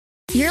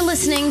You're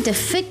listening to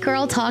Fit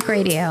Girl Talk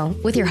Radio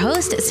with your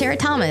host, Sarah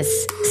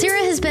Thomas. Sarah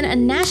has been a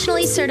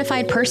nationally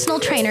certified personal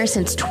trainer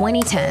since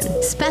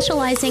 2010,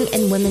 specializing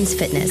in women's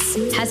fitness,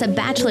 has a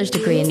bachelor's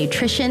degree in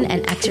nutrition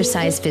and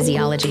exercise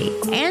physiology,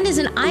 and is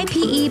an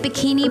IPE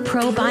Bikini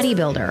Pro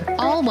bodybuilder,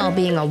 all while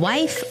being a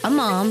wife, a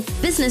mom,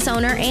 business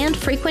owner, and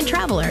frequent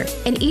traveler.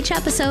 In each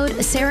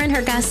episode, Sarah and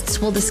her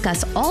guests will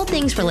discuss all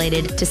things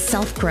related to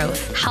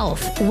self-growth,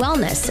 health,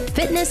 wellness,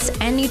 fitness,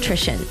 and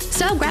nutrition.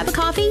 So grab a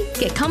coffee,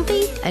 get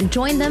comfy, and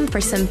join them for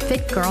some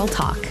Fit Girl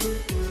Talk.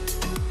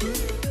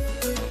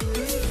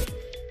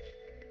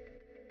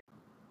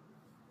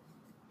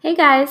 Hey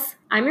guys,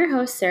 I'm your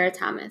host Sarah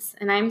Thomas,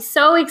 and I'm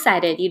so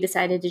excited you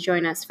decided to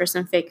join us for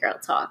some Fit Girl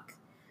Talk.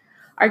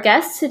 Our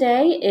guest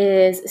today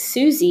is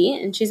Susie,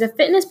 and she's a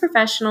fitness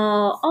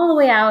professional all the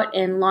way out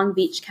in Long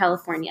Beach,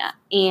 California.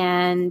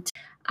 And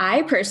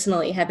I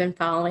personally have been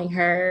following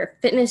her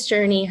fitness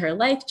journey, her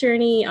life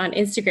journey on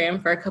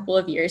Instagram for a couple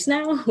of years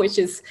now, which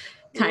is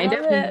kind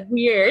of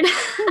weird.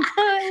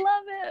 I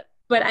love it.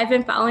 But I've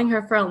been following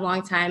her for a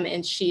long time,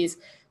 and she's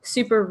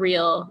super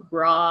real,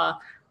 raw,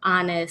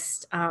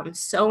 honest,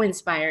 so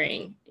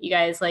inspiring. You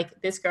guys,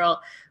 like, this girl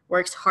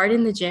works hard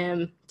in the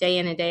gym day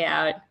in and day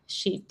out.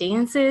 She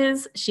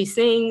dances, she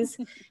sings,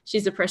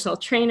 she's a personal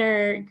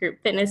trainer, group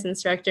fitness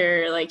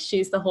instructor. Like,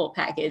 she's the whole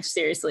package.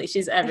 Seriously,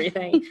 she's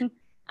everything.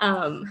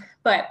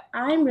 But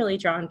I'm really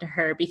drawn to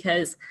her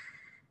because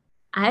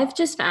I've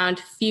just found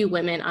few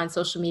women on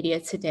social media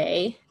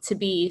today to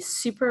be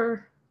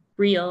super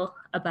real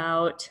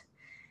about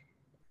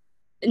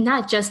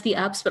not just the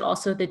ups, but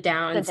also the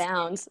downs. The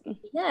downs.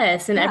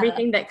 Yes, and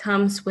everything that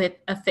comes with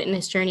a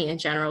fitness journey in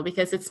general,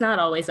 because it's not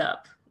always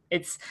up.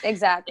 It's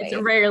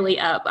rarely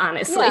up,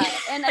 honestly. Yeah,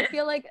 and I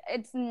feel like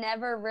it's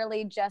never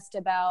really just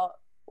about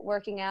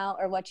working out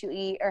or what you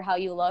eat or how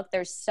you look.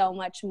 There's so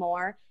much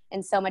more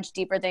and so much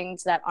deeper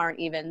things that aren't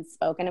even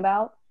spoken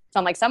about. So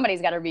I'm like,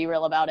 somebody's got to be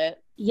real about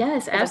it.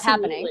 Yes, absolutely. It's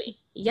happening.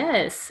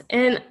 Yes.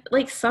 And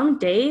like, some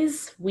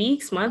days,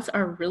 weeks, months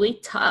are really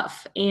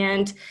tough.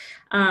 And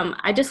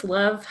I just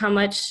love how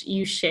much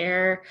you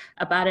share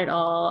about it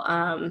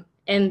all.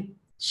 And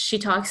she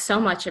talks so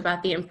much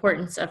about the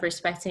importance of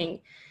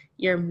respecting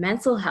your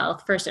mental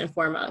health first and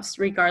foremost,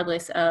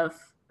 regardless of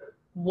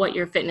what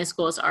your fitness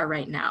goals are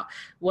right now,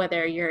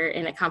 whether you're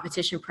in a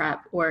competition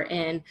prep or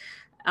in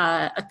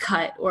a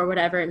cut or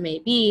whatever it may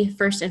be.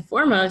 First and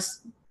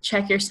foremost,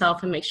 check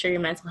yourself and make sure your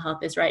mental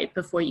health is right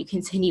before you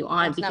continue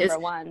on. That's because number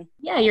one.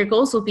 Yeah, your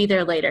goals will be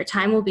there later.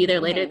 Time will be there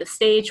later. The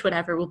stage,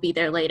 whatever, will be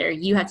there later.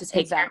 You have to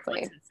take care of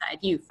what's inside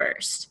you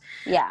first.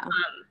 Yeah.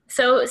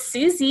 So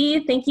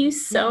Susie, thank you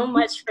so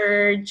much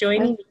for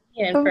joining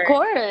me. Of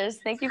course.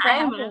 Thank you for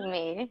having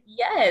me.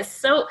 Yes.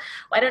 So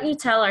why don't you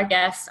tell our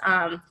guests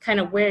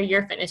kind of where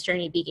your fitness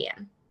journey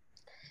began?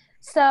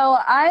 So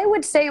I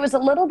would say it was a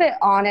little bit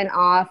on and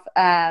off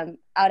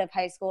out of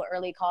high school,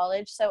 early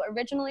college. So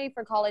originally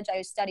for college,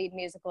 I studied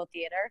musical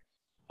theater.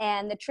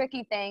 And the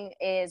tricky thing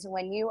is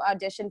when you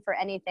audition for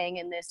anything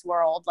in this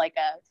world, like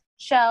a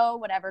show,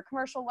 whatever,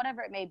 commercial,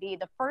 whatever it may be,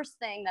 the first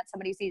thing that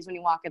somebody sees when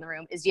you walk in the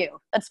room is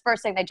you. That's the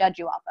first thing they judge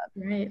you off of.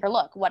 Right. Her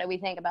look. What do we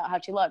think about how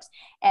she looks?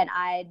 And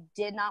I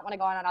did not want to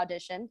go on an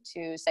audition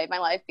to save my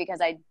life because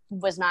I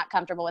was not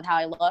comfortable with how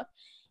I looked.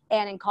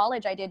 And in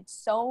college, I did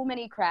so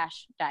many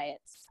crash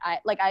diets.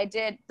 I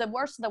did the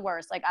worst of the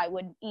worst. Like, I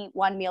would eat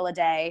one meal a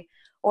day,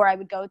 or I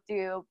would go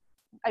through,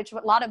 a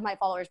lot of my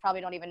followers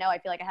probably don't even know. I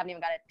feel like I haven't even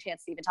got a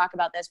chance to even talk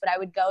about this, but I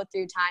would go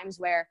through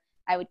times where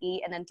I would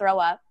eat and then throw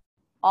up,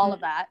 all of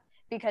that,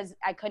 because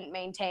I couldn't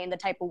maintain the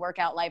type of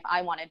workout life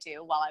I wanted to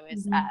while I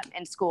was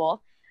in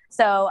school.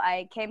 So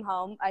I came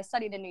home. I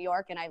studied in New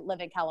York and I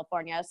live in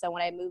California. So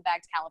when I moved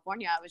back to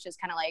California, I was just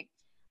kind of like,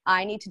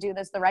 I need to do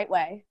this the right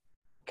way.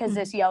 Because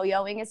this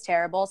yo-yoing is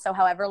terrible. So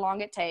however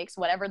long it takes,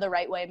 whatever the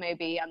right way may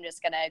be, I'm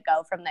just going to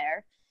go from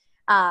there.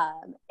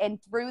 And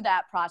through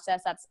that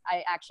process,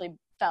 I actually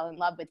fell in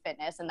love with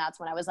fitness. And that's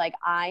when I was like,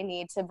 I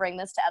need to bring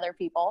this to other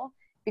people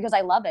because I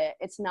love it.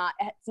 It's not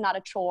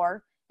a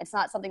chore. It's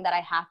not something that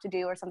I have to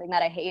do or something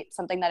that I hate,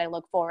 something that I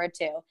look forward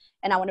to.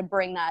 And I want to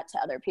bring that to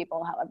other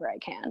people however I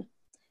can.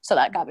 So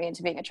that got me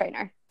into being a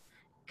trainer.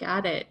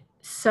 Got it.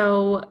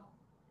 So,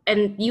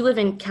 and you live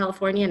in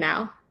California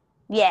now?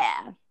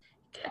 Yeah.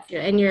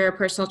 And you're a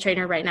personal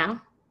trainer right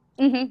now?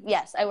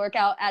 Yes, I work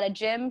out at a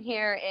gym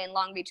here in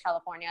Long Beach,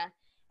 California.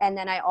 And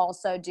then I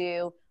also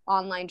do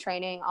online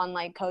training,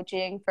 online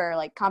coaching for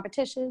like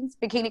competitions,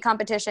 bikini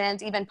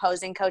competitions, even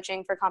posing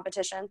coaching for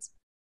competitions,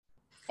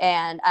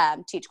 and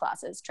teach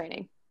classes,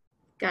 training.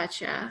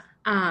 Gotcha.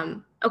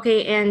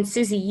 Okay, and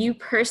Susie, you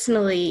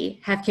personally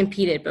have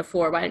competed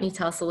before. Why don't you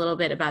tell us a little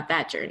bit about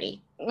that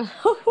journey?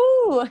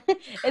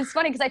 It's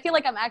funny because I feel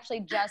like I'm actually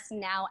just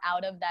now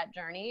out of that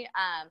journey.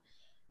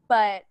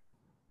 But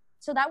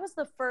so that was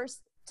the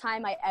first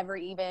time I ever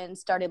even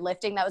started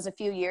lifting. That was a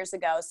few years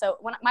ago. So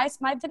when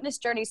my fitness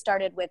journey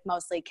started with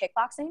mostly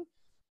kickboxing.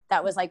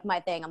 That was like my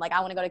thing. I'm like,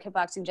 I want to go to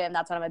kickboxing gym.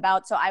 That's what I'm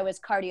about. So I was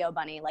cardio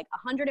bunny, like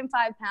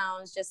 105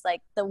 pounds, just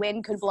like the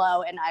wind could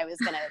blow and I was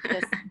going to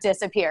just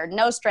disappear.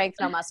 No strength,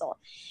 no muscle.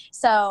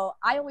 So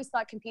I always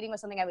thought competing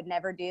was something I would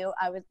never do.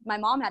 My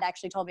mom had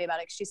actually told me about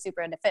it 'cause she's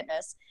super into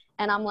fitness.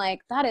 And I'm like,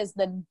 that is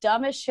the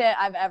dumbest shit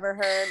I've ever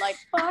heard. Like,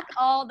 fuck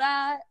all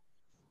that.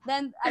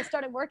 Then I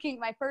started working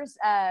my first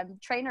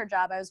trainer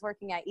job. I was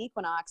working at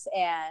Equinox,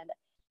 and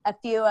a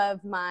few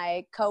of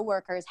my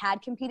coworkers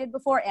had competed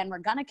before and were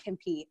gonna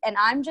compete. And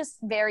I'm just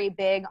very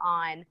big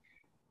on,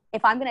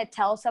 if I'm gonna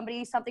tell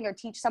somebody something or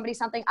teach somebody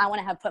something, I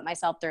wanna have put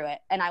myself through it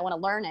and I wanna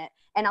learn it.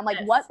 And I'm like,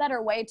 what better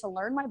way to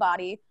learn my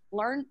body,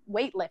 learn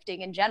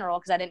weightlifting in general,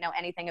 because I didn't know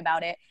anything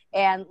about it,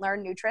 and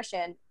learn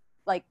nutrition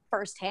like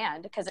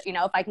firsthand. Because, you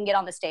know, if I can get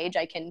on the stage,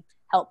 I can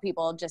help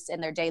people just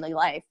in their daily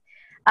life.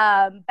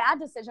 Bad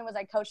decision was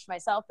I coached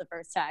myself the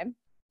first time.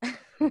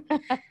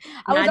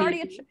 I was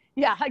already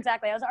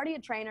I was already a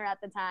trainer at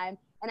the time,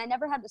 and I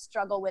never had to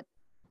struggle with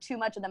too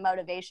much of the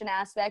motivation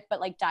aspect, but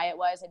like diet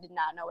wise, I did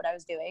not know what I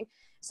was doing.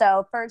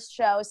 So first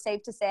show,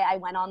 safe to say, I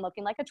went on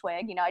looking like a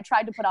twig. You know, I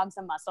tried to put on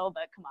some muscle,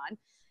 but come on,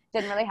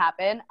 didn't really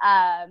happen.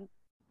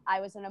 I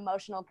was an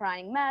emotional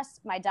crying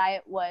mess. My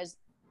diet was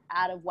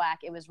out of whack.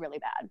 It was really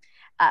bad.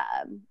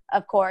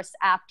 Of course,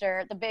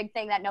 after the big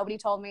thing that nobody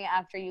told me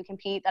after you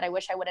compete that I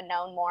wish I would have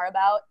known more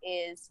about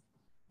is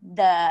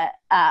the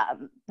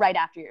right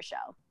after your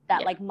show,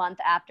 that like month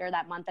after,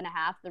 that month and a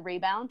half, the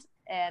rebound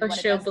and what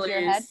it does to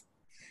your head.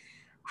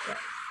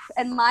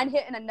 And mine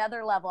hit in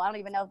another level. I don't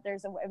even know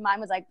if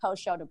mine was like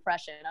post-show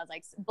depression. I was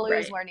like,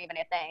 blues weren't even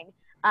a thing.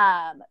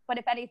 But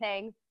if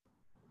anything,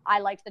 I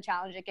liked the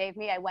challenge it gave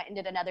me. I went and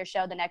did another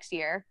show the next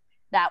year.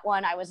 That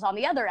one, I was on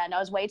the other end. I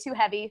was way too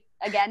heavy.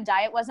 Again,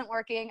 diet wasn't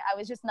working. I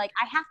was just like,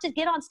 I have to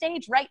get on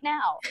stage right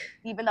now,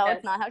 even though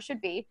it's not how it should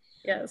be.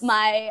 Yes.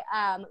 My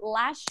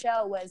last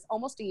show was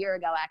almost a year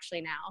ago,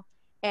 actually now.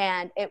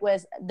 And it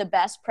was the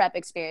best prep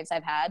experience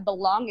I've had, the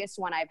longest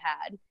one I've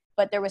had.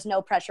 But there was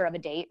no pressure of a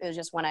date. It was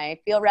just when I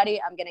feel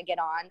ready, I'm going to get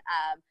on.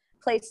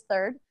 Placed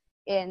third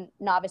in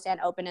novice and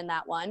open in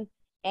that one.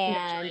 And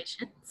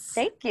congratulations.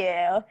 Thank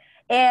you.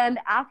 And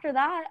after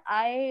that,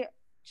 I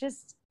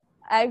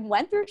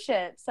went through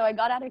shit. So I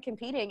got out of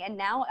competing, and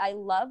now I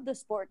love the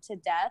sport to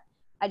death.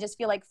 I just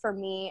feel like for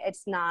me,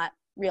 it's not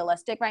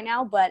realistic right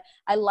now, but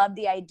I love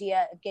the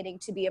idea of getting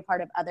to be a part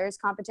of others'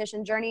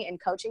 competition journey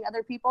and coaching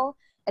other people,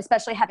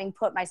 especially having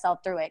put myself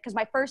through it. Because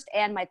my first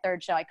and my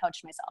third show, I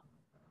coached myself.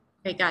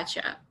 I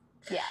gotcha.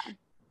 Yeah.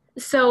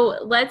 So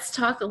let's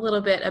talk a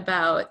little bit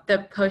about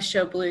the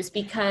post-show blues,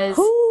 because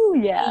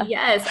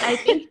yes, I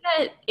think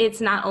that it's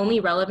not only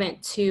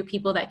relevant to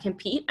people that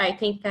compete. I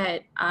think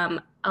that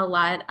a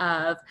lot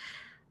of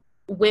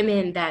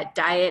women that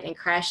diet and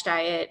crash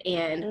diet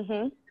and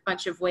a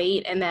bunch of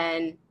weight, and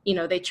then, you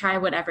know, they try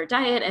whatever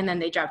diet and then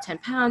they drop 10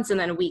 pounds, and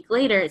then a week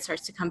later it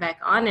starts to come back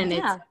on, and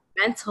it's a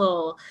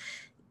mental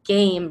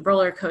game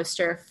roller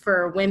coaster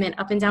for women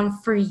up and down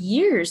for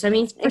years. I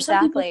mean, for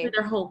some people for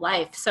their whole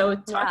life. So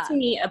talk to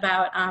me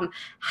about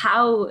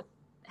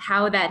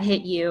how that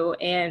hit you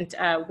and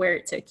where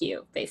it took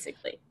you,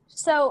 basically.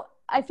 So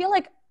I feel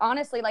like,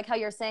 honestly, like how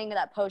you're saying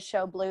that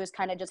post-show blues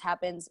kind of just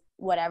happens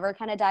whatever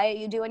kind of diet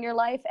you do in your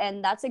life.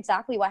 And that's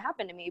exactly what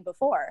happened to me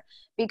before,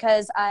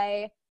 because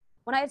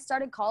when I had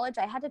started college,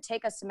 I had to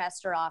take a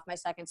semester off, my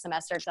second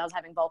semester, because I was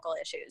having vocal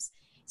issues.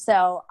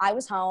 So I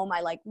was home,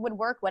 I would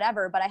work,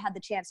 whatever, but I had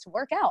the chance to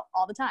work out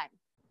all the time.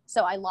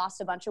 So I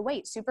lost a bunch of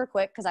weight super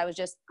quick because I was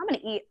just, I'm going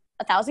to eat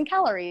 1,000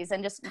 calories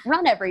and just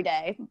run every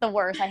day. The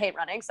worst. I hate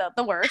running, so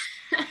the worst.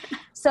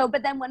 So,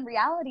 but then when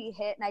reality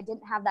hit and I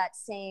didn't have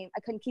I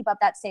couldn't keep up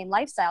that same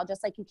lifestyle,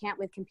 just like you can't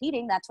with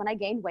competing, that's when I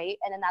gained weight.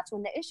 And then that's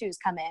when the issues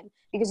come in,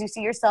 because you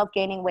see yourself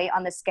gaining weight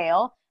on the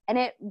scale and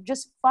it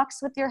just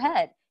fucks with your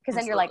head. Because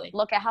then you're like,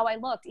 look at how I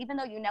looked, even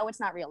though you know it's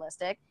not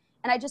realistic.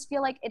 And I just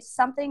feel like it's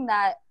something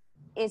that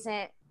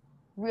isn't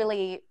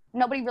really,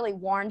 nobody really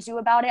warns you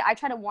about it. I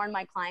try to warn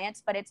my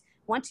clients, but it's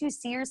once you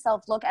see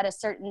yourself look at a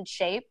certain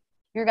shape,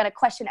 you're going to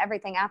question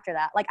everything after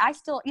that. Like I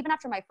still, even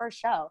after my first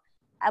show,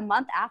 a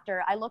month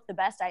after, I looked the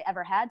best I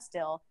ever had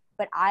still,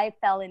 but I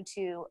fell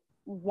into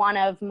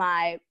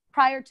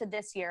prior to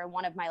this year,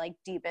 one of my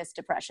deepest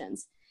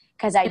depressions.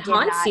 Because it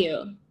haunts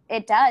you.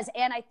 It does.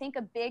 And I think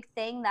a big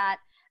thing that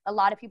a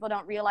lot of people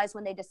don't realize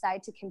when they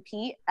decide to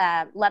compete,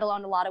 let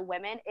alone a lot of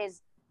women,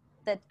 is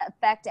the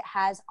effect it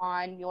has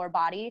on your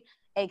body,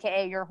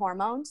 aka your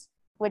hormones,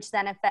 which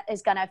then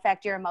is going to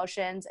affect your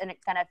emotions, and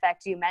it's going to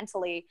affect you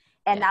mentally.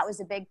 And that was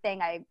a big thing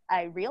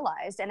I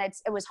realized. And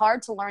it was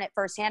hard to learn it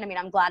firsthand. I mean,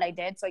 I'm glad I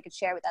did so I could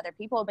share with other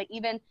people. But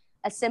even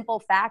a simple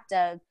fact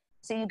of,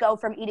 so you go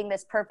from eating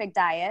this perfect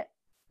diet,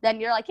 then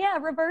you're like, yeah,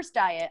 reverse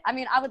diet. I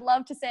mean, I would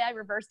love to say I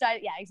reverse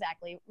diet. Yeah,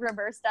 exactly.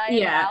 Reverse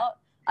diet out.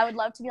 I would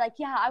love to be like,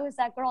 yeah, I was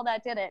that girl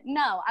that did it.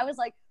 No, I was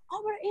like,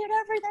 I'm going to eat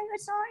everything I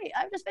say.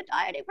 I've just been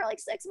dieting for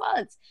 6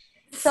 months.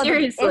 So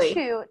seriously,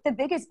 the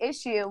biggest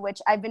issue, which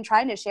I've been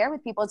trying to share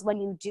with people, is when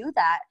you do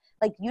that,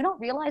 like you don't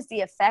realize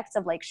the effects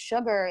of like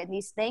sugar and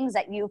these things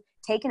that you've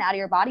taken out of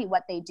your body,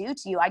 what they do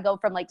to you. I go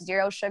from like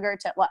 0 sugar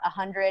to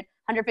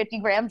 150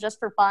 grams just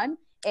for fun.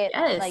 It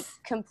like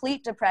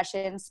complete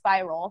depression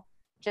spiral,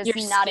 just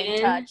your not skin,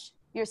 in touch.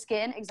 Your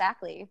skin,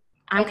 exactly.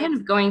 I'm kind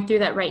of going through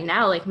that right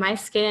now. Like my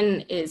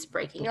skin is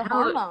breaking your out.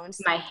 Hormones.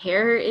 My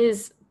hair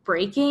is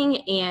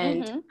breaking,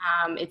 and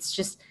it's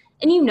just,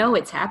 and you know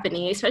it's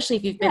happening, especially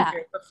if you've been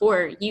through it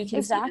before. You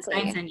can see the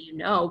signs and you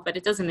know, but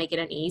it doesn't make it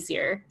any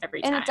easier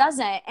every time. And it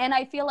doesn't. And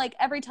I feel like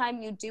every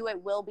time you do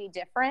it will be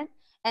different.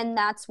 And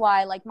that's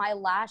why, like, my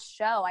last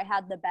show, I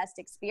had the best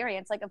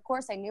experience. Like, of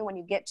course, I knew when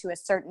you get to a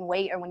certain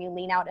weight or when you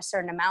lean out a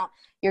certain amount,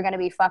 you're going to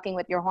be fucking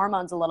with your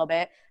hormones a little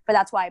bit. But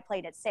that's why I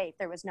played it safe.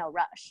 There was no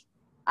rush.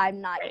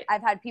 I'm not,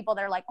 I've had people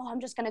that are like, oh, I'm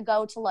just going to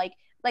go to like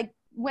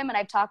women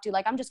I've talked to,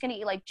 like, I'm just going to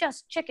eat like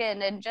just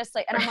chicken and just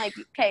like, and I'm like,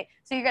 okay,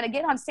 so you're going to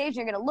get on stage,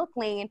 you're going to look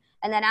lean.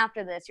 And then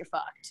after this, you're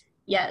fucked.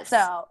 Yes.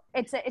 So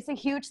it's a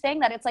huge thing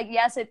that it's like,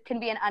 yes, it can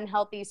be an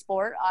unhealthy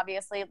sport.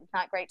 Obviously, it's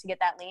not great to get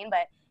that lean,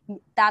 but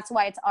that's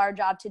why it's our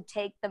job to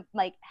take the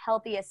like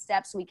healthiest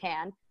steps we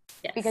can,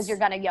 because you're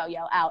going to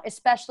yo-yo out,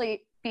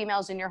 especially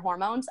females in your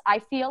hormones. I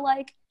feel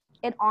like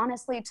it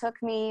honestly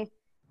took me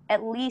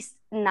at least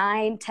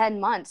 9-10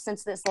 months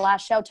since this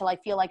last show till I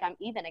feel like I'm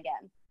even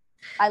again.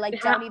 I like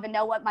don't even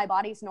know what my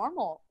body's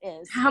normal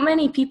is. How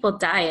many people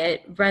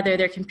diet, whether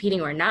they're competing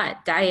or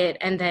not, diet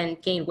and then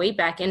gain weight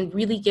back and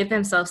really give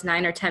themselves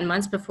 9 or 10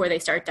 months before they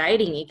start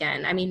dieting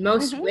again? I mean,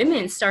 most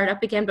women start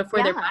up again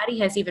before their body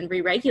has even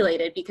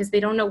re-regulated because they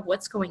don't know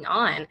what's going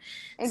on.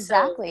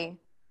 Exactly.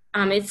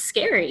 So, it's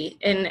scary.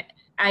 And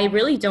I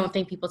really don't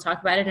think people talk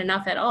about it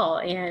enough at all.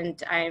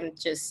 And I'm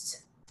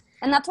just...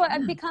 And that's why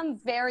I've become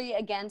very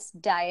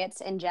against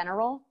diets in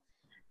general.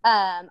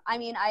 I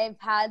mean, I've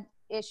had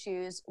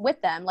issues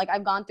with them. Like,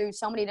 I've gone through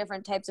so many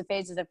different types of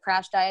phases of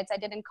crash diets. I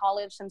did in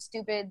college some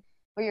stupid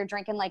where you're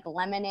drinking like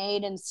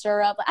lemonade and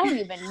syrup. I don't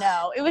even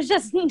know. It was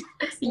just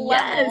next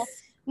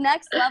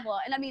level.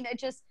 And I mean,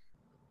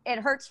 it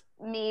hurts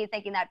me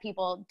thinking that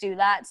people do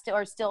that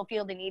or still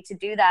feel the need to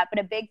do that. But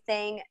a big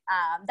thing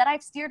that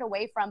I've steered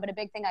away from, but a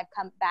big thing I've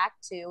come back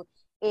to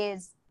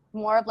is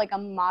more of like a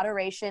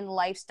moderation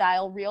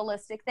lifestyle,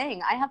 realistic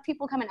thing. I have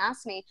people come and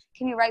ask me,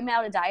 can you write me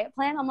out a diet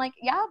plan? I'm like,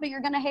 yeah, but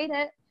you're going to hate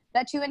it.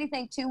 Bet you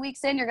anything 2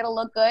 weeks in, you're going to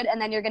look good.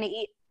 And then you're going to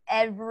eat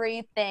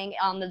everything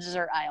on the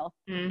dessert aisle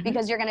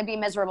because you're going to be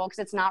miserable because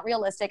it's not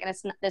realistic. And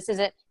this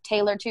isn't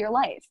tailored to your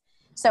life.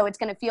 So it's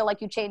going to feel like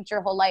you changed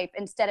your whole life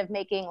instead of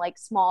making like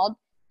small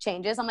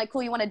changes. I'm like,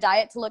 cool. You want a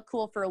diet to look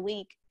cool for a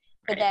week,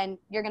 but then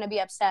you're going to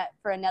be upset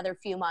for another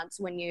few months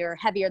when you're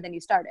heavier than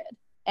you started.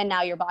 And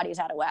now your body's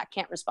out of whack,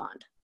 can't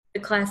respond. The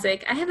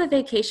classic, I have a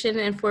vacation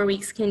in 4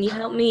 weeks. Can you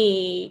help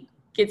me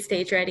get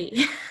stage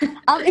ready?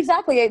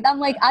 Exactly. I'm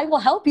like, I will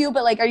help you,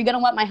 but like, are you going to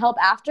want my help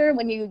after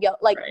when you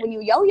when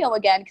you yo-yo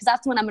again? Because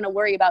that's when I'm going to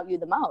worry about you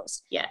the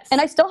most. Yes. And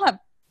I still have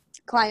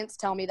clients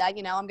tell me that,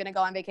 I'm going to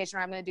go on vacation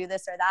or I'm going to do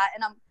this or that.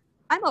 And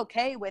I'm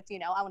okay with,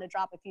 I want to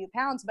drop a few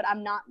pounds, but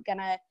I'm not going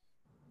to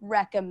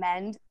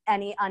recommend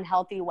any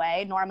unhealthy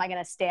way, nor am I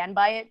going to stand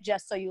by it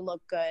just so you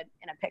look good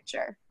in a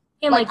picture.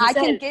 And like I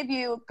can give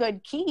you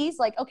good keys.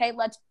 Like, okay,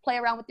 let's play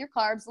around with your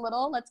carbs a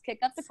little. Let's kick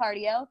up the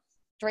cardio,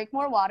 drink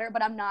more water,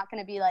 but I'm not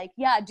going to be like,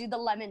 yeah, do the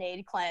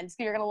lemonade cleanse.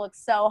 You're going to look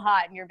so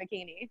hot in your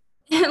bikini.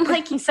 And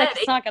like you said,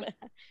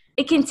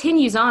 it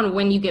continues on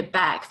when you get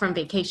back from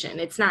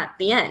vacation. It's not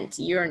the end.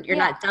 You're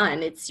not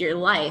done. It's your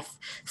life.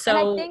 So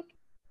and I think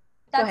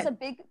that's a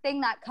big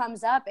thing that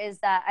comes up is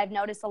that I've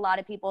noticed a lot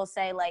of people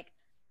say like,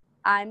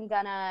 I'm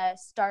gonna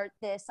start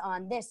this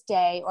on this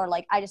day, or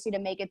like I just need to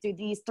make it through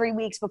these 3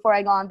 weeks before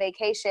I go on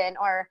vacation.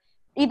 Or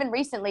even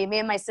recently, me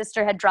and my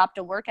sister had dropped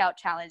a workout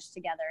challenge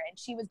together, and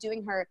she was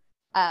doing her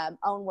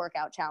own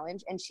workout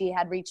challenge, and she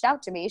had reached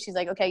out to me. She's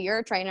like, okay, you're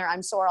a trainer,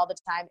 I'm sore all the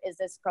time, is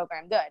this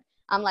program good?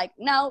 I'm like,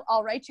 no,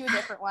 I'll write you a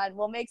different one,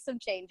 we'll make some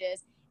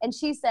changes. And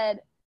she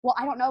said, well,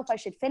 I don't know if I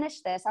should finish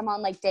this, I'm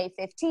on like day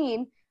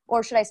 15,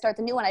 or should I start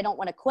the new one? I don't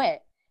want to quit.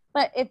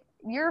 But if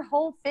your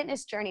whole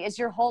fitness journey is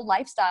your whole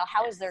lifestyle,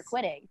 how is there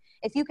quitting?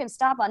 If you can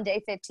stop on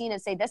day 15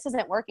 and say, this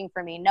isn't working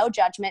for me, no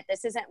judgment,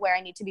 this isn't where I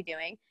need to be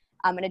doing,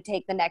 I'm going to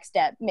take the next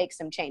step, make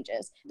some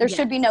changes. There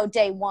should be no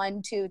day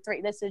 1, 2,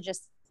 3. This is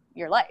just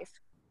your life.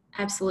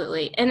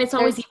 Absolutely. And it's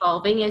always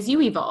evolving as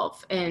you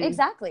evolve. And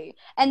exactly.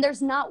 And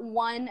there's not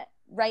one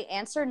right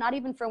answer, not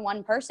even for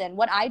one person.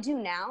 What I do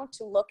now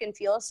to look and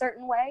feel a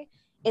certain way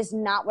is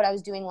not what I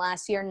was doing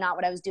last year, not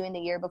what I was doing the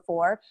year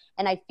before.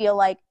 And I feel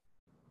like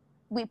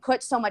we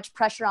put so much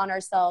pressure on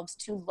ourselves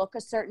to look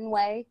a certain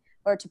way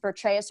or to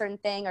portray a certain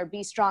thing or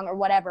be strong or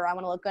whatever. I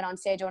want to look good on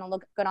stage. I want to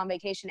look good on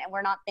vacation. And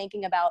we're not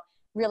thinking about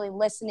really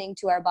listening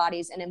to our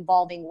bodies and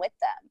involving with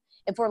them.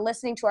 If we're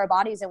listening to our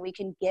bodies and we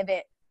can give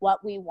it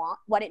what we want,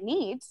 what it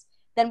needs,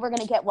 then we're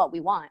going to get what we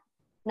want,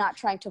 not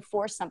trying to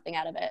force something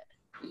out of it.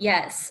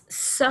 Yes.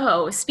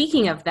 So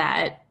speaking of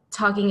that,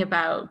 talking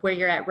about where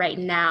you're at right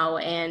now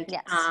and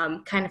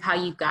kind of how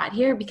you got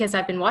here, because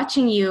I've been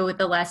watching you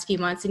the last few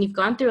months and you've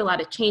gone through a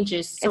lot of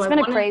changes. So it's been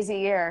a crazy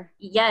year.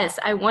 Yes.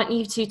 I want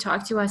you to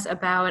talk to us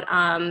about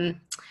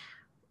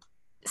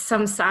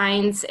some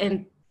signs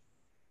and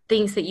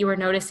things that you were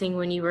noticing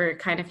when you were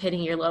kind of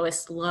hitting your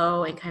lowest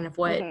low, and kind of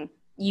what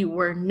you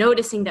were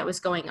noticing that was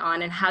going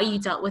on, and how you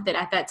dealt with it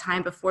at that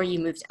time before you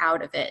moved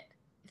out of it,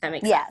 if that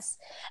makes sense.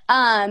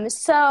 Yes.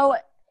 So,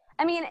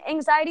 I mean,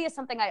 anxiety is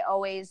something I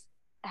always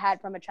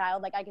had from a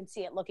child. Like, I can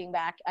see it looking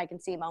back. I can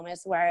see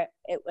moments where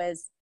it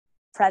was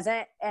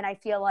present. And I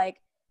feel like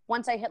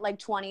once I hit like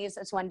 20s,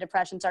 it's when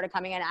depression started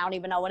coming in. I don't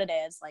even know what it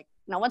is. Like,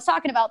 no one's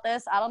talking about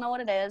this. I don't know what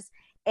it is.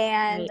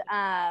 And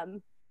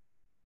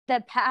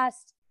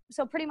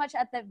so pretty much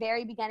at the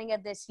very beginning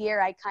of this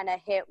year, I kind of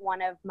hit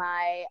one of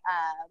my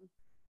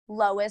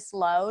lowest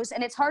lows.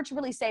 And it's hard to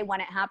really say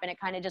when it happened. It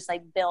kind of just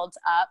like builds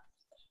up.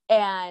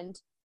 And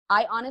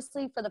I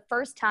honestly, for the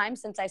first time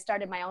since I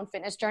started my own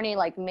fitness journey,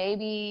 like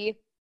maybe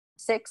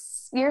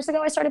 6 years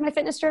ago, I started my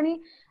fitness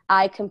journey,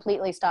 I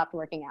completely stopped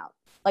working out.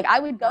 Like, I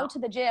would go to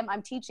the gym,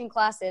 I'm teaching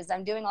classes,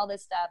 I'm doing all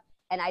this stuff,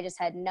 and I just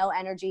had no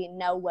energy,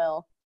 no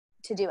will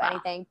to do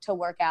anything, to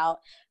work out.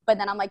 But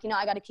then I'm like,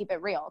 I got to keep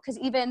it real. Because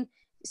even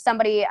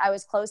somebody I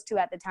was close to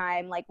at the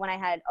time, like when I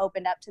had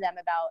opened up to them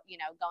about,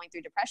 going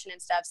through depression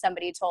and stuff,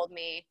 somebody told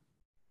me,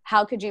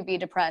 how could you be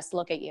depressed?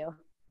 Look at you.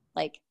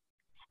 Like,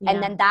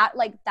 and then that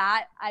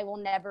I will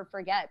never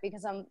forget,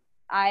 because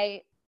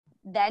I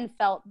then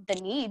felt the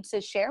need to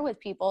share with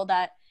people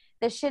that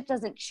this shit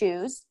doesn't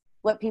choose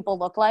what people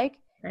look like,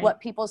 what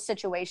people's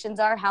situations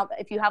are,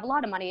 if you have a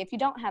lot of money, if you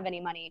don't have any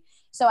money.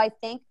 So I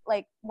think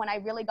like when I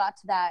really got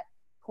to that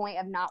point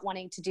of not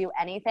wanting to do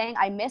anything,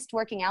 I missed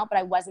working out, but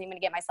I wasn't even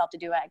gonna get myself to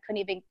do it. I couldn't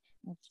even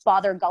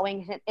bother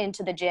going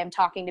into the gym,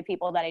 talking to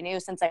people that I knew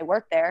since I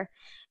worked there.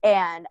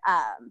 And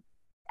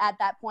at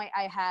that point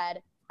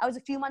I was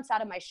a few months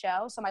out of my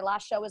show. So my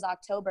last show was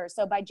October.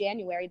 So by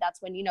January,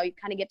 that's when, you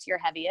kind of get to your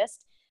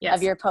heaviest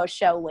of your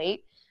post-show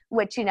weight,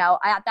 which,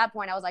 at that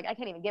point I was like, I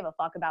can't even give a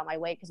fuck about my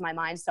weight because my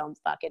mind's so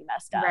fucking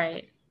messed up.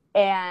 Right.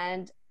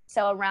 And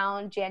so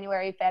around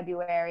January,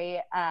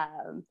 February,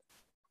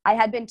 I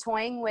had been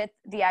toying with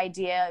the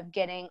idea of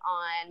getting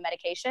on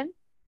medication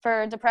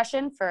for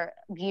depression for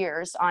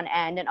years on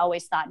end, and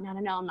always thought, no,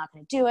 I'm not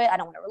going to do it. I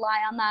don't want to rely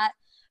on that.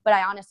 But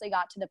I honestly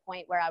got to the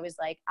point where I was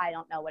like, I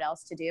don't know what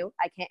else to do.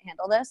 I can't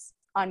handle this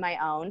on my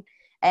own.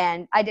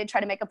 And I did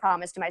try to make a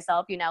promise to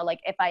myself, like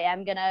if I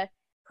am going to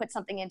put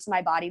something into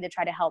my body to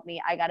try to help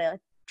me, I got to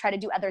try to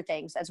do other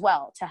things as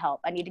well to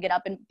help. I need to get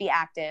up and be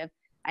active.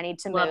 I need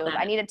to move.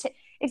 I need to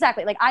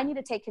exactly. Like, I need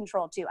to take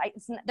control too.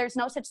 There's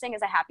no such thing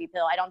as a happy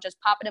pill. I don't just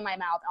pop it in my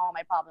mouth and all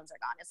my problems are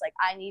gone. It's like,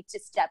 I need to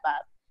step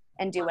up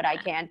and do what I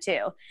can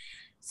too.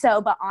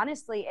 So, but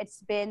honestly,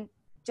 it's been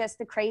just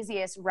the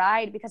craziest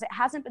ride, because it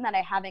hasn't been that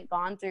I haven't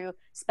gone through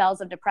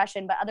spells of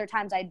depression, but other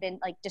times I'd been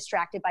like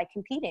distracted by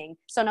competing.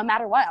 So no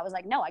matter what, I was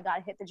like, no, I got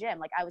to hit the gym.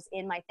 Like, I was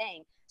in my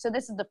thing. So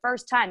this is the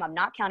first time I'm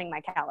not counting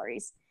my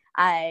calories.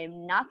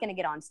 I'm not going to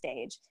get on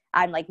stage.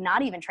 I'm like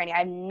not even training. I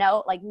have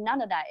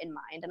none of that in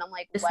mind. And I'm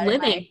like, just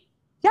living.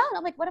 Yeah. And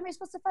I'm like, what am I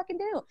supposed to fucking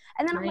do?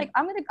 And then I'm like,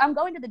 I'm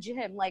going to the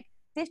gym, like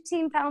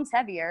 15 pounds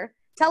heavier,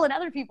 telling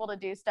other people to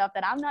do stuff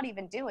that I'm not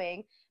even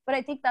doing. But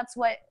I think that's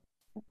what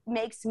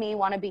makes me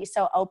want to be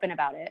so open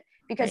about it,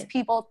 because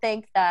people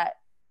think that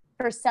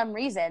for some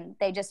reason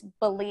they just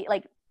believe,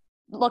 like,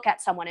 look at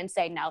someone and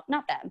say, no,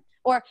 not them.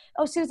 Or,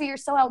 oh, Susie, you're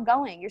so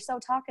outgoing. You're so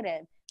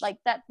talkative. Like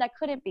that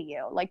couldn't be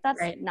you. Like, that's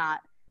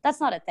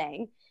not a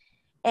thing.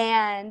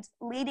 And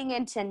leading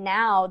into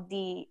now,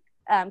 the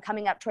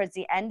coming up towards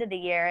the end of the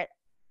year,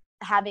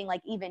 having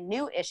like even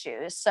new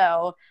issues.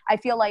 So I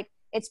feel like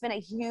it's been a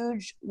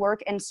huge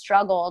work and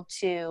struggle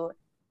to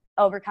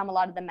overcome a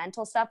lot of the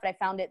mental stuff, but I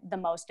found it the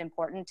most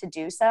important to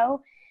do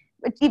so.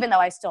 But even though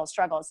I still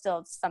struggle, it's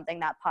still something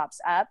that pops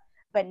up.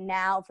 But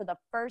now for the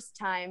first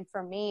time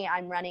for me,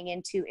 I'm running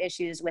into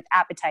issues with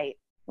appetite,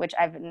 which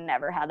I've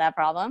never had that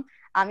problem.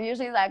 I'm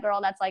usually that girl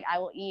that's like, I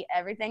will eat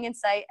everything in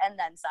sight and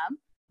then some.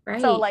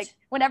 Right. So like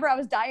whenever I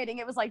was dieting,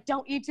 it was like,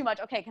 don't eat too much.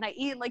 Okay, can I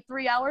eat in like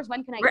 3 hours?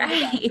 When can I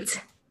eat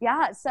again?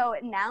 Yeah. So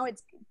now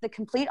it's the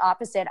complete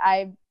opposite.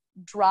 I've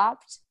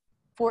dropped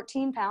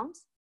 14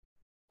 pounds.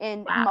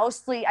 And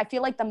mostly, I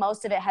feel like the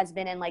most of it has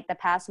been in like the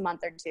past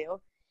month or two.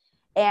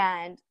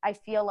 And I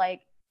feel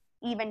like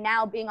even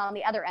now being on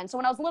the other end. So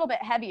when I was a little bit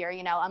heavier,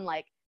 I'm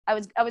like, I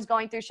was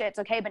going through shit. It's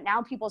okay. But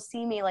now people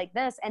see me like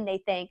this and they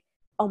think,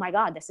 oh my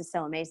God, this is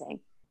so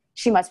amazing.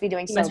 She must be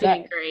doing so good.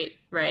 Doing great.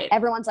 Right.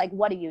 Everyone's like,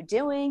 what are you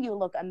doing? You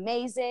look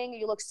amazing.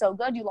 You look so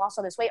good. You lost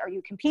all this weight. Are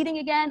you competing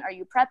again? Are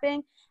you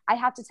prepping? I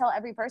have to tell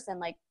every person,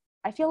 like,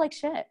 I feel like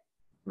shit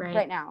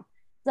right now.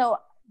 So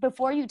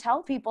before you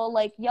tell people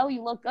like, yo,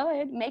 you look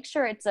good, make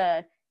sure it's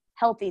a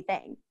healthy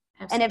thing.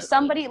 Absolutely. And if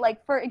somebody,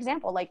 like, for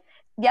example, like,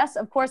 yes,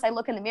 of course I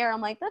look in the mirror,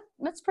 I'm like,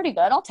 that's pretty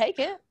good. I'll take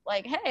it.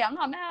 Like, hey, I'm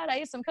not mad. I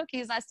ate some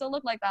cookies and I still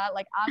look like that.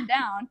 Like, I'm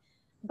down.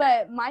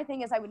 But my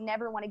thing is I would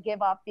never want to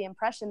give off the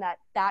impression that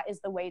that is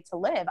the way to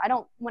live.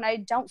 When I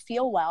don't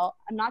feel well,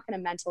 I'm not going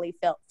to mentally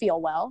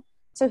feel well.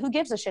 So who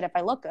gives a shit if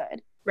I look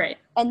good? Right.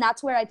 And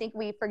that's where I think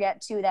we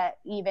forget too, that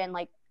even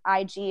like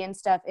IG and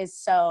stuff is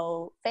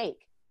so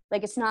fake.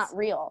 Like, it's not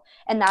real.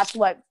 And that's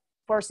what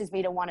forces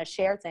me to want to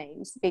share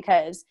things,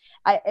 because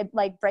it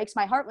like breaks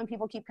my heart when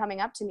people keep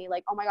coming up to me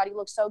like, oh my God, you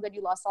look so good,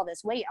 you lost all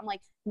this weight. I'm like,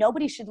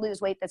 nobody should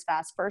lose weight this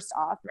fast. First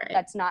off,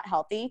 that's not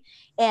healthy.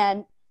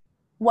 And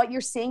what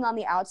you're seeing on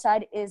the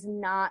outside is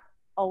not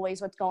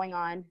always what's going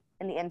on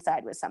in the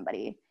inside with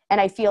somebody. And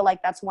I feel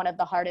like that's one of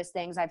the hardest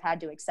things I've had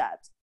to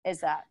accept,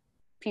 is that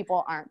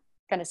people aren't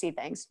going to see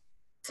things.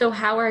 So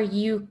how are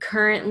you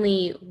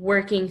currently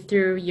working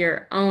through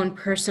your own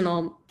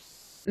personal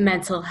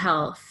mental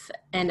health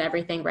and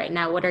everything right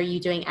now? What are you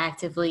doing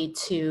actively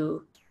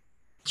to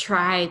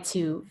try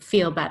to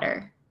feel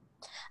better?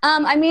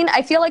 I mean,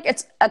 I feel like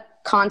it's a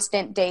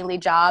constant daily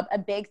job. A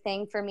big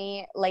thing for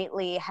me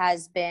lately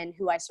has been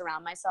who I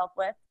surround myself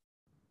with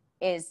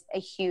is a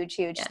huge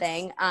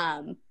thing.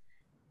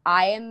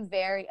 I am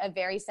a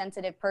very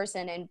sensitive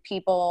person, and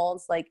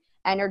people's like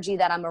energy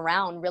that I'm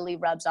around really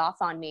rubs off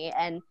on me.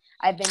 And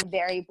I've been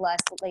very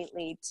blessed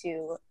lately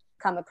to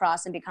come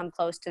across and become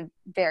close to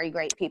very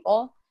great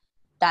people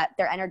that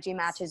their energy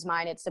matches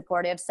mine. It's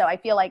supportive. So I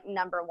feel like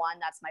number one,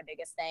 that's my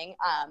biggest thing.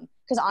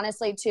 Because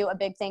honestly too, a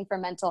big thing for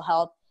mental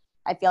health,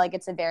 I feel like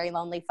it's a very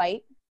lonely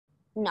fight,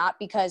 not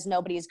because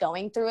nobody's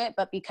going through it,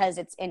 but because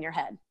it's in your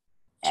head.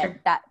 Sure.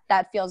 And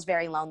that feels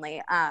very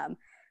lonely.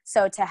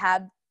 So to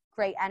have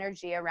great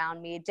energy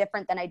around me,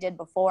 different than I did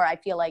before, I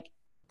feel like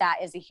that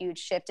is a huge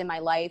shift in my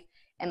life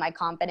and my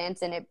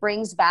confidence. And it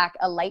brings back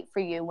a light for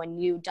you when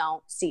you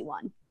don't see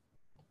one.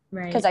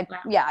 Right. Because I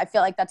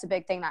feel like that's a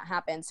big thing that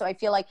happens. So I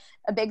feel like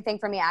a big thing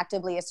for me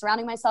actively is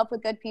surrounding myself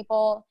with good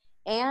people.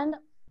 And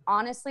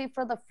honestly,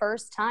 for the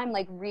first time,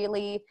 like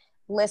really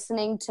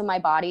listening to my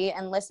body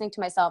and listening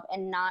to myself,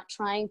 and not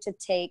trying to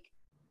take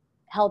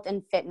health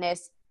and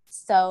fitness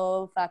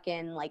so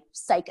fucking like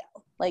psycho.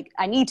 Like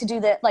I need to do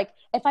that. Like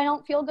if I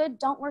don't feel good,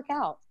 don't work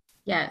out.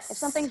 Yes. If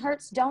something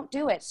hurts, don't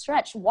do it.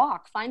 Stretch,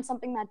 walk, find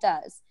something that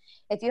does.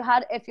 If you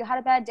had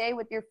a bad day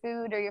with your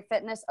food or your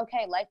fitness,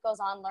 okay, life goes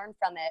on, learn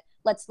from it.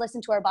 Let's listen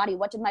to our body.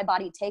 What did my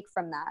body take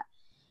from that?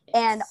 Yes.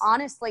 And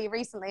honestly,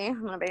 recently,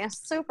 I'm going to be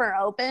super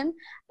open.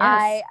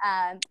 Yes.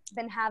 I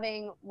been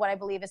having what I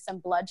believe is some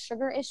blood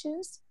sugar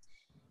issues.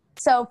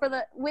 So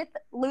with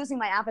losing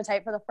my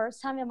appetite for the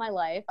first time in my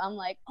life, I'm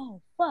like,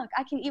 oh, fuck,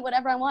 I can eat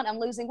whatever I want. I'm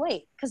losing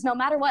weight. Because no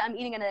matter what, I'm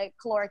eating in a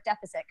caloric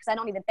deficit because I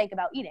don't even think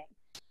about eating.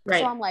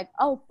 Right. So I'm like,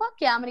 oh, fuck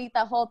yeah, I'm going to eat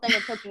that whole thing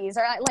of cookies.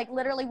 Or I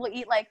literally will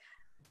eat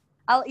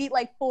I'll eat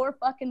 4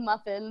 fucking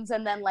muffins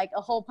and then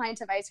a whole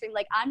pint of ice cream.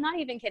 I'm not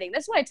even kidding.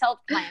 This is what I tell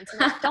clients.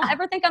 Don't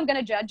ever think I'm going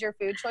to judge your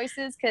food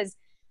choices, because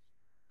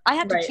I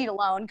have to cheat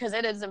alone because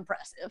it is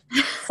impressive.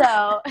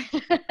 So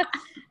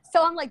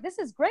so I'm like, this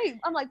is great.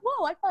 I'm like,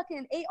 whoa, I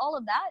fucking ate all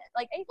of that.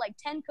 Ate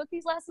 10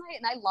 cookies last night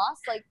and I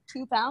lost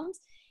 2 pounds.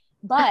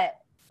 But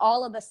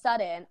all of a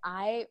sudden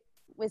I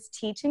was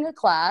teaching a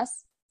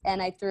class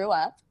and I threw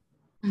up.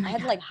 I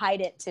had to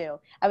hide it too.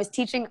 I was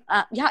teaching,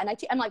 and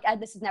I'm like,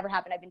 this has never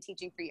happened. I've been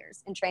teaching for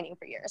years and training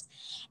for years.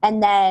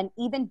 And then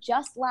even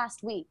just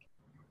last week,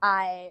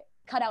 I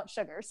cut out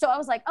sugar. So I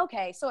was like,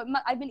 okay, so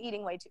I've been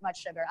eating way too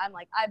much sugar. I'm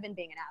like, I've been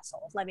being an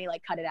asshole. Let me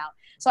cut it out.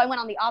 So I went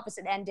on the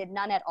opposite end, did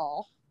none at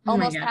all,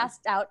 almost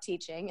passed out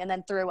teaching, and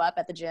then threw up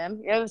at the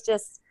gym. It was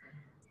just,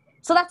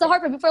 so that's the hard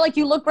part. Before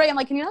you look great, I'm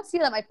like, can you not see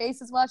that my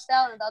face is washed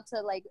out and about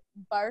to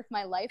barf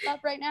my life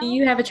up right now? Do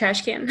you have a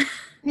trash can?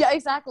 Yeah,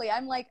 exactly.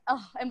 I'm like,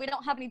 oh, and we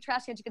don't have any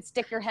trash cans you could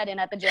stick your head in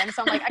at the gym.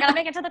 So I'm like, I gotta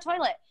make it to the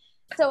toilet.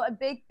 So a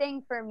big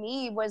thing for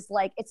me was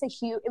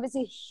it was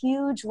a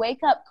huge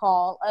wake up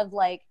call of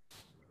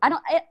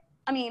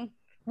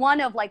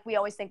one of we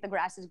always think the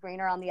grass is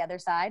greener on the other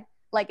side.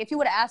 If you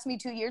would have asked me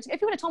 2 years,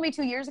 if you would have told me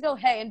 2 years ago,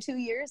 hey, in 2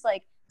 years,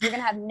 you're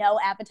going to have no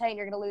appetite and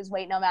you're going to lose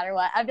weight no matter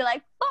what, I'd be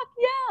like, fuck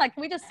yeah. Can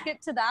we just skip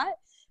to that?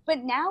 But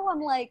now I'm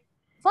like,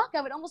 fuck,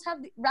 I would almost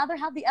rather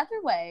have the other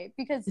way,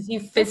 because you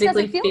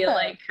physically feel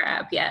like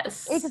crap.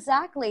 Yes,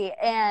 exactly.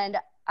 And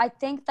I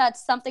think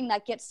that's something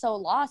that gets so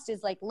lost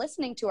is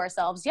listening to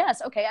ourselves.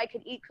 Yes. Okay. I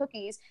could eat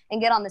cookies and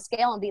get on the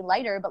scale and be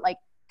lighter, but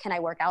can I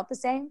work out the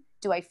same?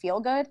 Do I feel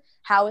good?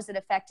 How is it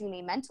affecting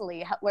me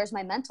mentally? Where's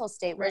my mental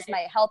state? Where's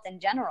my health in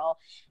general?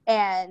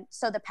 And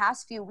so the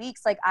past few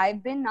weeks,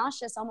 I've been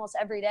nauseous almost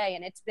every day.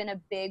 And it's been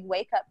a big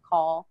wake up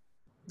call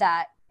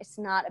that it's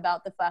not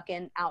about the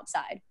fucking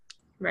outside.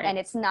 Right. And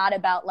it's not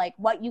about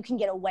what you can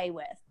get away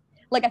with.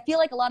 I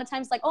feel a lot of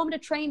times oh, I'm going to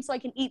train so I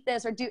can eat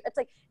this or do, it's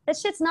that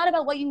shit's not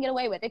about what you can get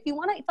away with. If you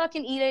want to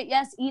fucking eat it,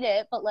 yes, eat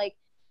it. But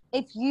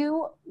if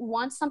you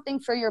want something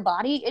for your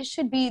body, it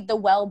should be the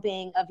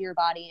well-being of your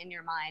body and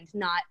your mind,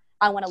 not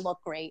I want to look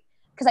great.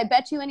 Because I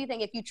bet you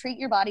anything, if you treat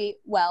your body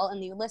well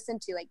and you listen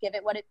to it, give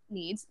it what it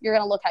needs, you're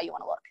going to look how you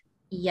want to look.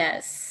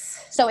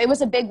 Yes. So it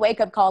was a big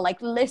wake-up call,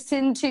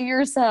 listen to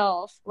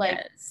yourself.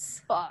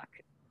 Yes. Fuck.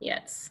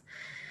 Yes.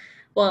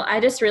 Well, I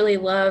just really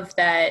love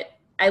that.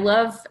 I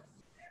love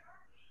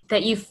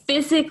that you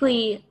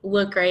physically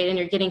look great and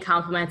you're getting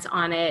compliments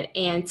on it,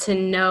 and to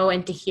know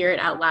and to hear it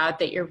out loud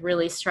that you're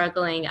really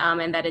struggling,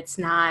 and that it's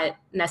not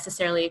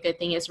necessarily a good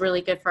thing is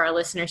really good for our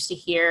listeners to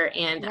hear,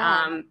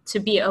 and to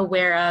be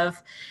aware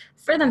of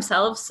for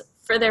themselves,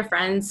 for their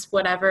friends,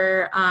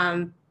 whatever.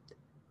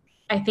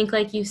 I think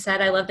like you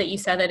said, I love that you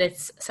said that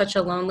it's such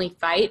a lonely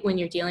fight when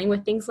you're dealing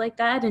with things like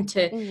that, and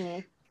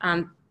to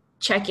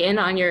check in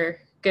on your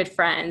good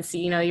friends,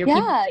 you know, your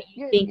people that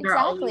you think are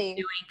always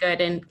doing good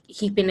and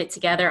keeping it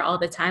together all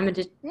the time, and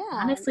to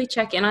honestly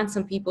check in on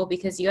some people,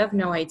 because you have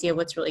no idea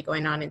what's really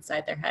going on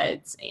inside their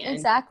heads. And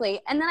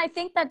exactly. And then I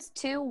think that's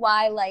too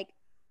why like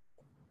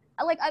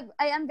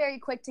I am very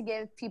quick to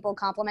give people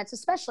compliments,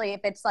 especially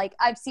if it's like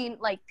I've seen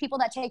like people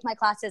that take my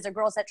classes or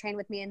girls that train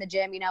with me in the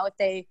gym, you know,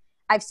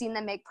 I've seen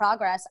them make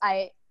progress.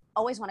 I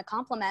always want to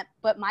compliment,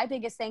 but my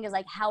biggest thing is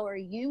like, how are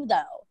you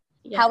though?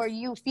 Yes. How are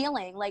you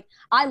feeling? Like,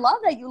 I love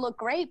that you look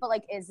great, but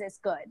like, is this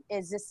good?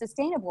 Is this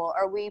sustainable?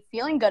 Are we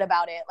feeling good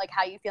about it? Like,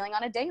 how are you feeling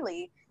on a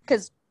daily?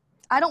 Because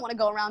I don't want to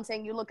go around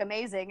saying you look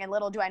amazing, and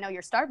little do I know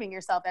you're starving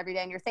yourself every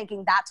day and you're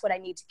thinking that's what I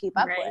need to keep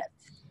up with.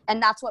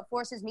 And that's what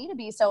forces me to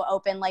be so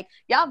open. Like,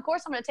 yeah, of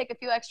course I'm going to take a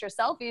few extra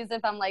selfies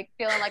if I'm like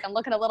feeling like I'm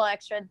looking a little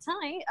extra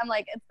tight. I'm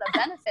like, it's the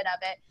benefit of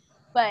it.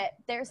 But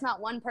there's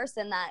not one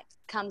person that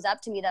comes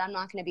up to me that I'm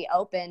not going to be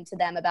open to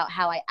them about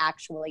how I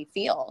actually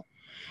feel.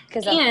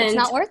 Because it's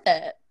not worth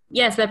it.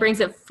 Yes, that brings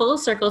it full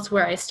circle to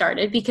where I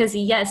started, because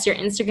yes, your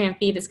Instagram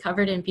feed is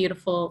covered in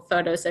beautiful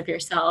photos of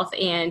yourself,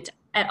 and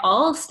at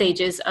all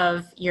stages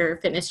of your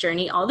fitness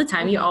journey, all the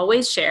time, you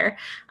always share.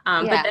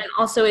 But then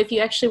also, if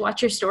you actually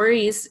watch your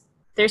stories,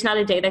 there's not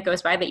a day that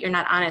goes by that you're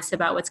not honest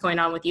about what's going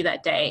on with you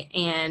that day.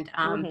 And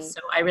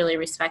so I really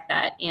respect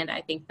that. And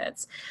I think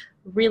that's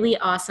really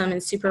awesome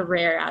and super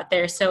rare out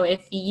there. So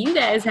if you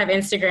guys have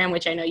Instagram,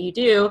 which I know you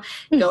do,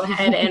 go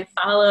ahead and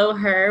follow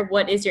her.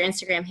 What is your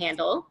Instagram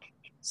handle?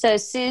 So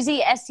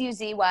Suzy,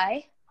 SUZY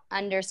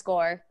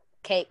 _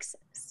 cakes,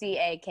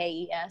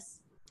 CAKES.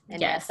 And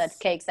yes, that's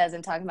cakes as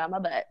in talking about my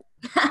butt.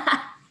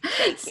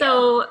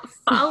 So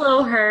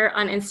follow her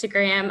on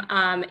Instagram.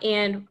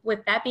 And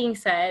with that being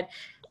said,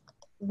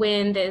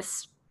 when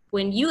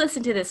you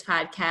listen to this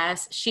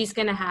podcast, she's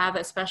going to have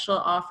a special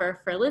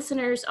offer for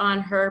listeners on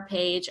her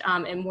page,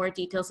 and more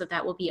details of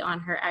that will be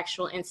on her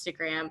actual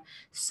Instagram.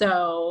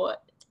 So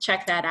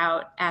check that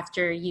out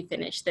after you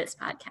finish this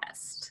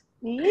podcast.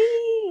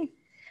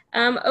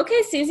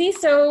 Okay, Suzy,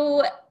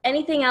 so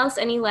anything else,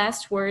 any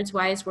last words,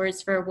 wise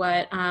words for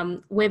what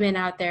women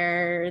out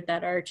there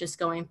that are just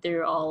going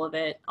through all of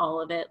it,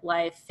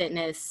 life,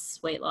 fitness,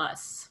 weight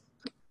loss?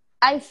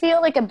 I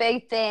feel like a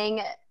big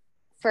thing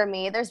for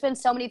me, there's been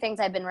so many things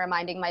I've been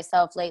reminding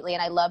myself lately,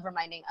 and I love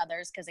reminding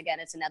others because,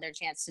 again, it's another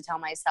chance to tell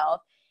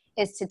myself,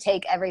 is to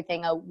take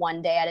everything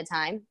one day at a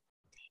time.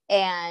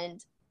 And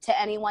to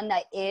anyone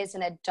that is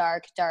in a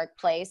dark, dark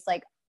place,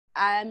 like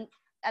at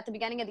the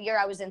beginning of the year,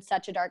 I was in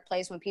such a dark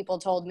place when people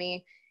told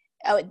me,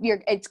 oh,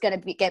 it's going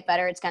to get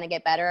better. It's going to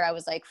get better. I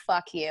was like,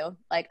 fuck you.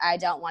 Like, I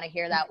don't want to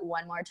hear that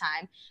one more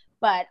time.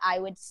 But I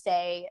would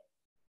say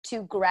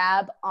to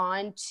grab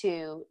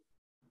onto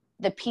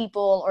the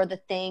people or the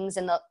things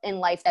in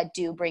life that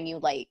do bring you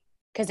light,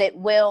 because it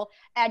will.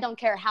 I don't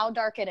care how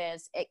dark it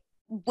is, it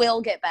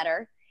will get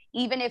better.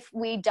 Even if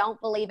we don't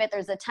believe it,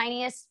 there's the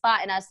tiniest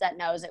spot in us that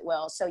knows it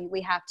will. So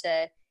we have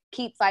to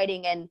keep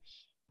fighting and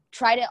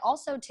try to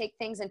also take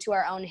things into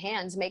our own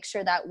hands, make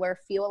sure that we're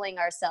fueling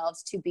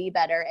ourselves to be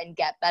better and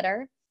get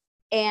better,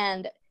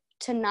 and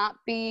to not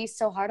be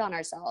so hard on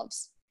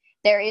ourselves.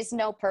 There is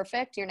no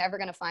perfect. You're never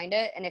going to find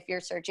it. And if you're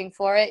searching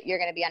for it, you're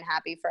going to be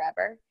unhappy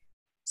forever.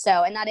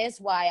 So, and that is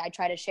why I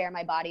try to share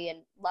my body and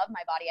love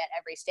my body at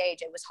every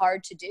stage. It was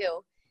hard to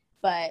do,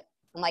 but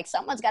I'm like,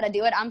 someone's got to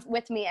do it. I'm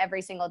with me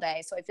every single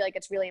day. So I feel like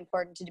it's really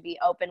important to be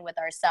open with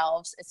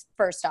ourselves. It's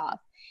first off.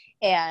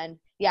 And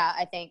yeah,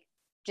 I think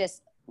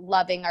just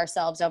loving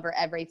ourselves over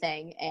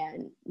everything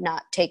and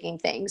not taking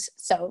things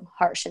so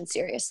harsh and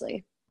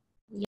seriously.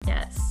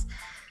 Yes.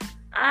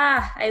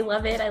 I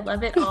love it. I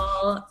love it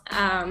all.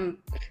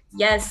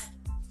 Yes.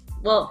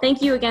 Well,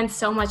 thank you again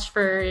so much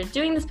for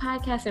doing this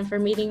podcast and for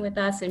meeting with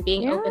us and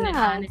being open and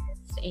honest.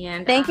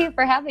 And thank you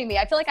for having me.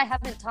 I feel like I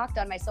haven't talked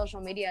on my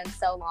social media in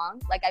so long.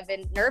 Like, I've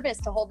been nervous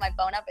to hold my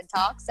phone up and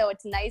talk. So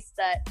it's nice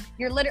that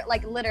you're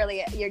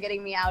literally you're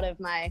getting me out of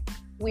my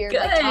weird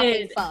like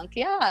talking funk.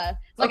 Yeah.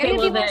 Like, okay, I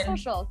need to be more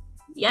social.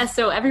 Yeah.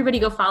 So everybody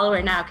go follow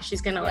her now, because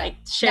she's going to like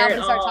share it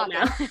all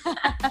now.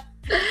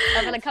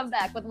 I'm going to come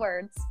back with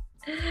words.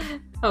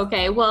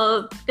 Okay.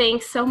 Well,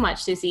 thanks so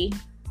much, Suzy.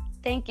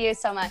 Thank you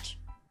so much.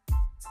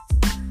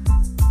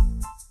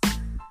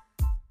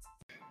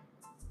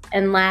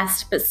 And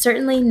last but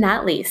certainly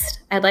not least,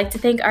 I'd like to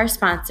thank our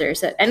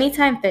sponsors at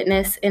Anytime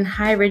Fitness in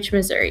High Ridge,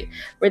 Missouri,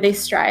 where they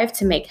strive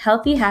to make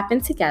healthy happen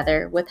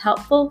together with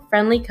helpful,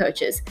 friendly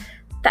coaches,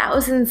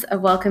 thousands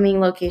of welcoming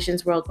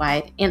locations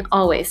worldwide, and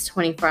always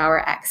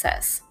 24-hour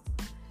access.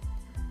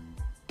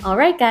 All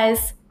right,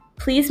 guys,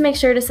 please make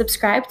sure to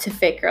subscribe to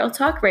Fit Girl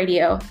Talk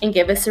Radio and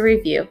give us a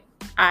review.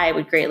 I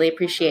would greatly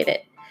appreciate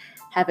it.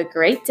 Have a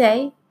great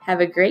day,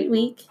 have a great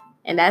week,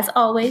 and as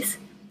always,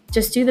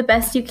 just do the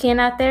best you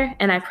can out there,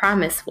 and I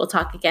promise we'll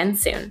talk again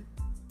soon.